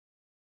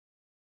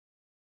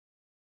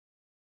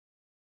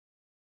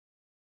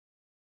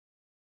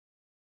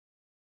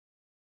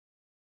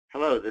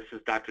Hello, this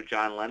is Dr.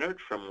 John Leonard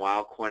from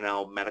Weill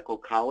Cornell Medical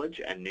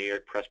College and New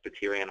York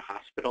Presbyterian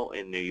Hospital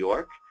in New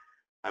York.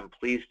 I'm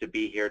pleased to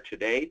be here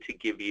today to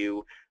give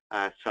you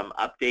some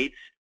updates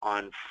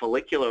on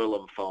follicular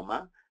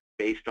lymphoma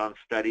based on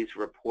studies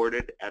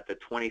reported at the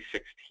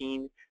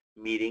 2016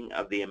 meeting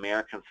of the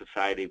American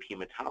Society of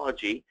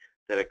Hematology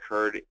that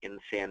occurred in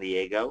San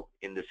Diego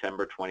in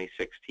December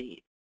 2016.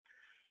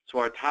 So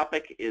our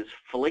topic is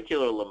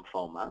follicular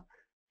lymphoma.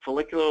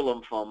 Follicular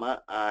lymphoma,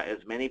 as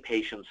many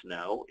patients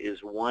know, is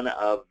one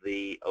of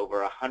the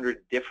over 100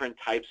 different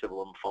types of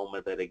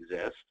lymphoma that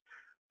exist.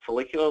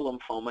 Follicular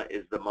lymphoma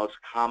is the most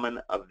common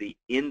of the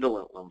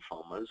indolent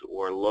lymphomas,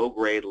 or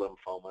low-grade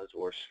lymphomas,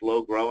 or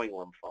slow-growing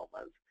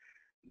lymphomas.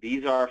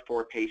 These are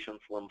for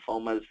patients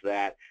lymphomas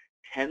that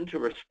tend to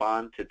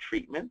respond to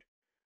treatment,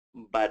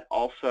 but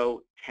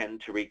also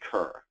tend to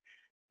recur.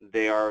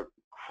 They are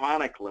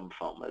chronic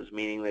lymphomas,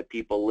 meaning that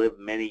people live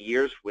many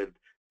years with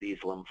these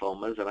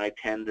lymphomas, and I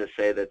tend to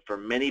say that for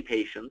many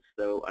patients,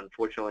 though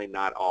unfortunately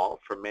not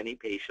all, for many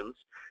patients,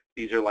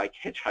 these are like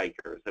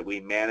hitchhikers that we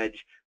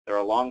manage. They're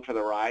along for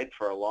the ride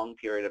for a long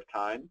period of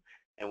time,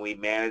 and we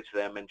manage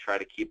them and try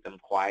to keep them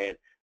quiet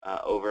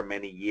over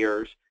many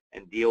years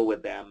and deal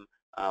with them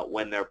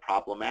when they're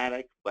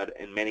problematic, but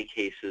in many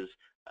cases,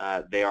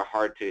 they are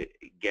hard to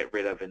get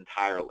rid of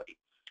entirely.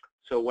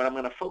 So what I'm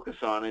going to focus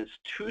on is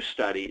two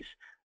studies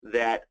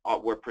that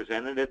were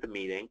presented at the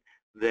meeting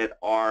that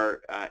are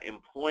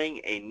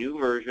employing a new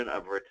version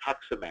of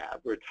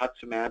rituximab.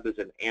 Rituximab is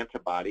an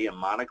antibody, a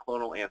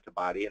monoclonal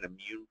antibody, an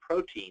immune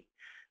protein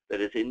that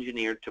is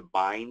engineered to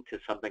bind to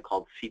something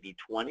called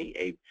CD20,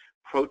 a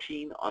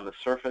protein on the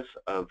surface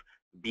of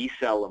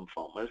B-cell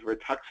lymphomas.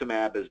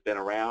 Rituximab has been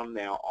around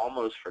now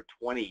almost for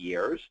 20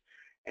 years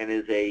and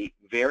is a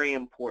very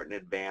important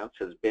advance,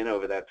 has been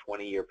over that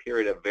 20-year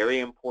period, a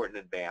very important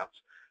advance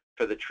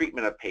for the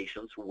treatment of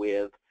patients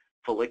with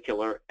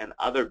follicular and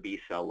other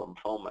B-cell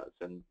lymphomas.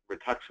 And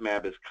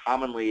rituximab is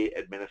commonly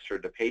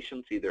administered to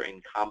patients either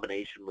in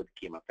combination with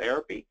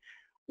chemotherapy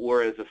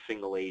or as a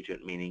single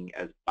agent, meaning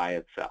as by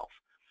itself.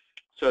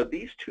 So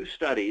these two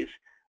studies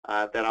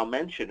that I'll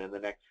mention in the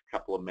next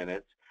couple of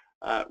minutes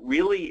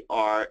really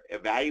are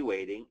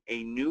evaluating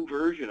a new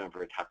version of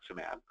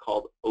rituximab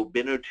called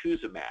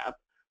obinutuzumab,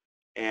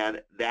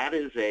 and that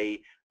is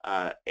a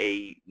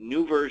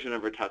new version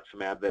of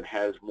rituximab that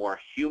has more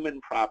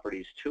human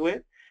properties to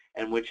it,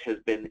 and which has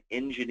been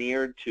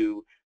engineered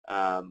to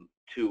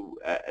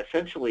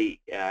essentially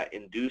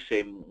induce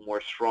a more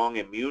strong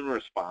immune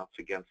response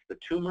against the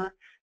tumor,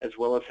 as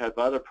well as have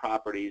other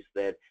properties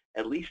that,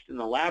 at least in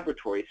the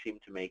laboratory, seem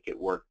to make it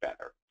work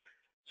better.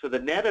 So the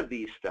net of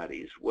these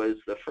studies was,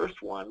 the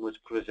first one was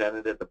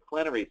presented at the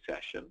plenary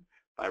session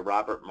by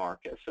Robert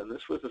Marcus, and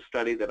this was a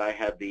study that I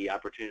had the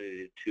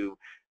opportunity to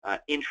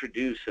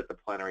introduce at the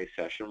plenary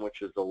session,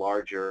 which is the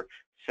larger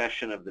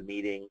session of the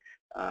meeting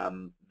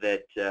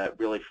that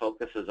really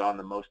focuses on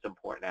the most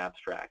important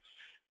abstracts.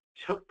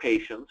 Took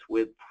patients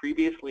with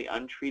previously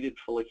untreated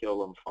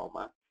follicular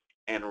lymphoma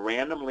and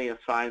randomly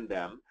assigned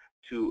them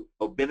to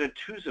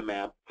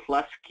obinutuzumab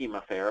plus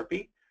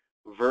chemotherapy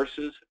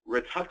versus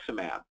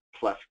rituximab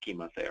plus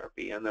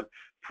chemotherapy. And the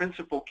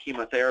principal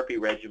chemotherapy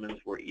regimens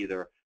were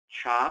either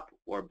CHOP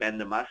or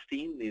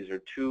bendamustine. These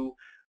are two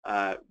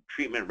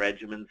treatment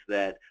regimens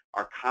that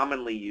are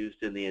commonly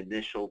used in the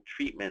initial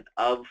treatment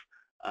of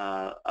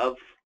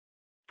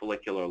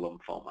follicular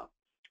lymphoma.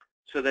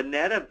 So the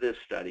net of this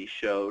study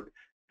showed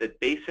that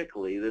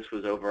basically, this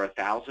was over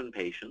 1,000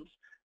 patients,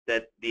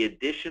 that the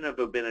addition of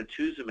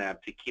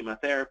obinutuzumab to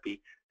chemotherapy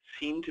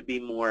seemed to be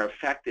more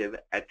effective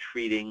at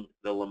treating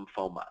the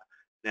lymphoma.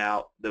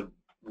 Now, the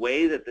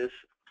way that this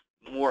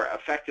more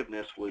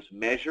effectiveness was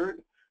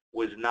measured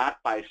was not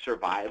by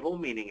survival,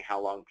 meaning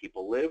how long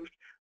people lived,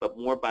 but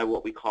more by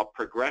what we call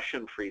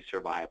progression-free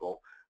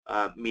survival,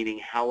 meaning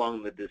how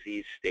long the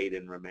disease stayed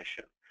in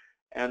remission.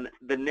 And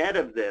the net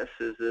of this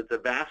is that the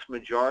vast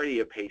majority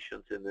of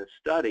patients in this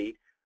study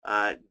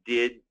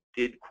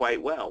did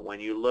quite well. When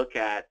you look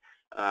at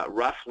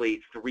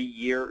roughly 3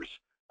 years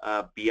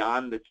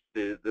beyond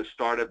the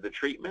start of the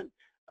treatment,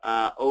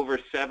 over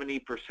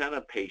 70%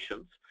 of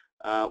patients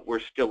were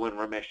still in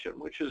remission,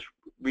 which is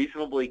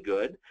reasonably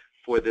good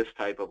for this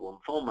type of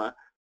lymphoma.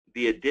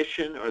 The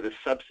addition or the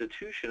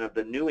substitution of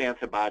the new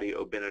antibody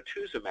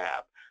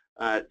obinutuzumab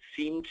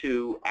seemed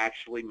to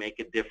actually make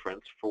a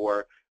difference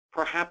for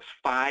perhaps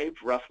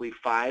roughly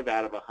 5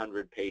 out of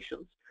 100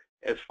 patients,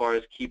 as far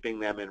as keeping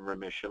them in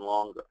remission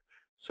longer.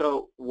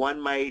 So one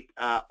might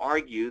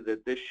argue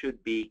that this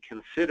should be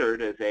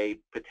considered as a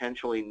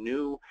potentially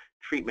new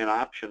treatment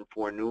option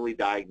for newly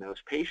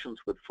diagnosed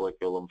patients with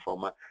follicular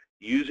lymphoma,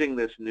 using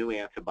this new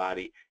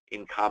antibody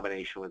in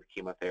combination with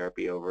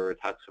chemotherapy over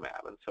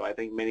rituximab. And so I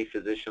think many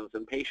physicians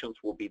and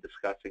patients will be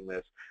discussing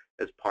this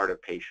as part of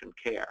patient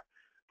care.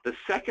 The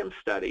second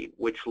study,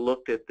 which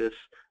looked at this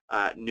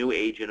new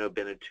agent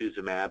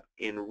obinutuzumab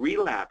in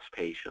relapse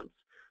patients,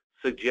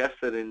 suggests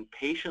that in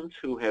patients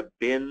who have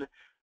been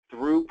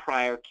through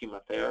prior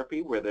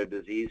chemotherapy, where their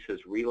disease has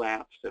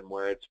relapsed and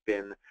where it's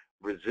been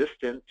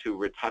resistant to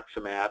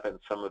rituximab and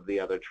some of the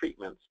other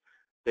treatments,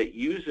 that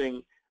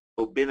using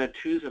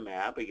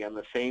obinutuzumab, again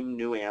the same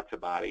new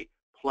antibody,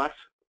 plus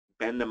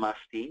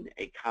bendamustine,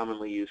 a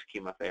commonly used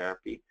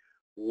chemotherapy,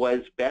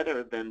 was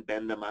better than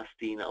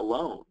bendamustine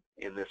alone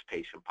in this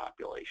patient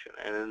population.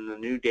 And in the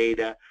new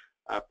data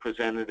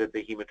presented at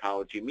the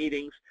hematology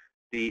meetings,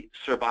 the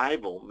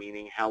survival,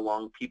 meaning how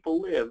long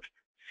people lived,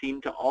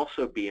 seemed to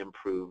also be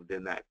improved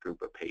in that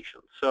group of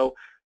patients. So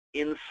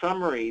in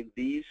summary,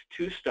 these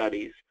two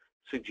studies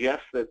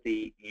suggest that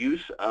the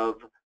use of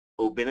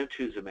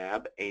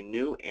obinutuzumab, a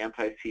new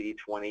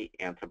anti-CD20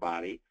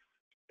 antibody,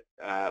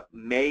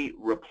 may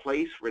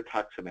replace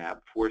rituximab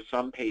for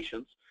some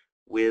patients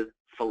with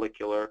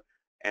follicular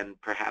and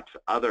perhaps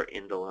other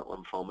indolent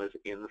lymphomas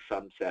in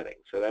some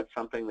settings. So that's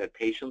something that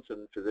patients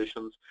and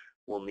physicians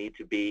will need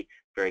to be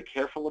very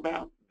careful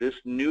about. This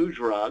new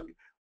drug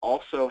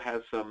also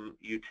has some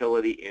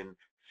utility in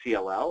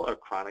CLL, or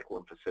chronic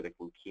lymphocytic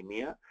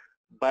leukemia,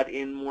 but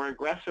in more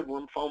aggressive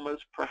lymphomas,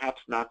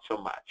 perhaps not so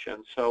much.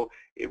 And so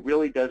it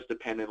really does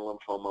depend in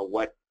lymphoma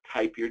what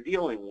type you're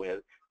dealing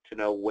with to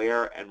know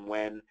where and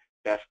when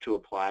best to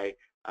apply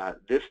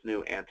this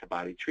new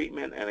antibody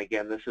treatment. And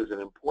again, this is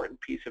an important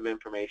piece of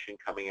information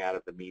coming out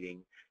of the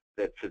meeting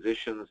that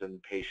physicians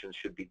and patients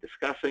should be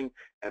discussing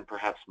and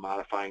perhaps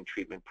modifying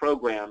treatment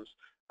programs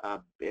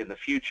in the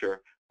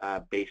future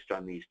based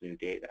on these new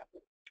data.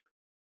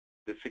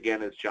 This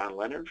again is John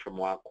Leonard from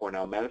Weill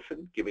Cornell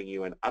Medicine giving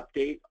you an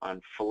update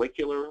on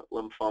follicular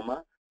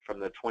lymphoma from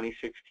the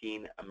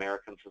 2016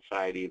 American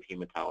Society of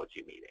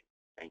Hematology meeting.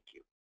 Thank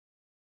you.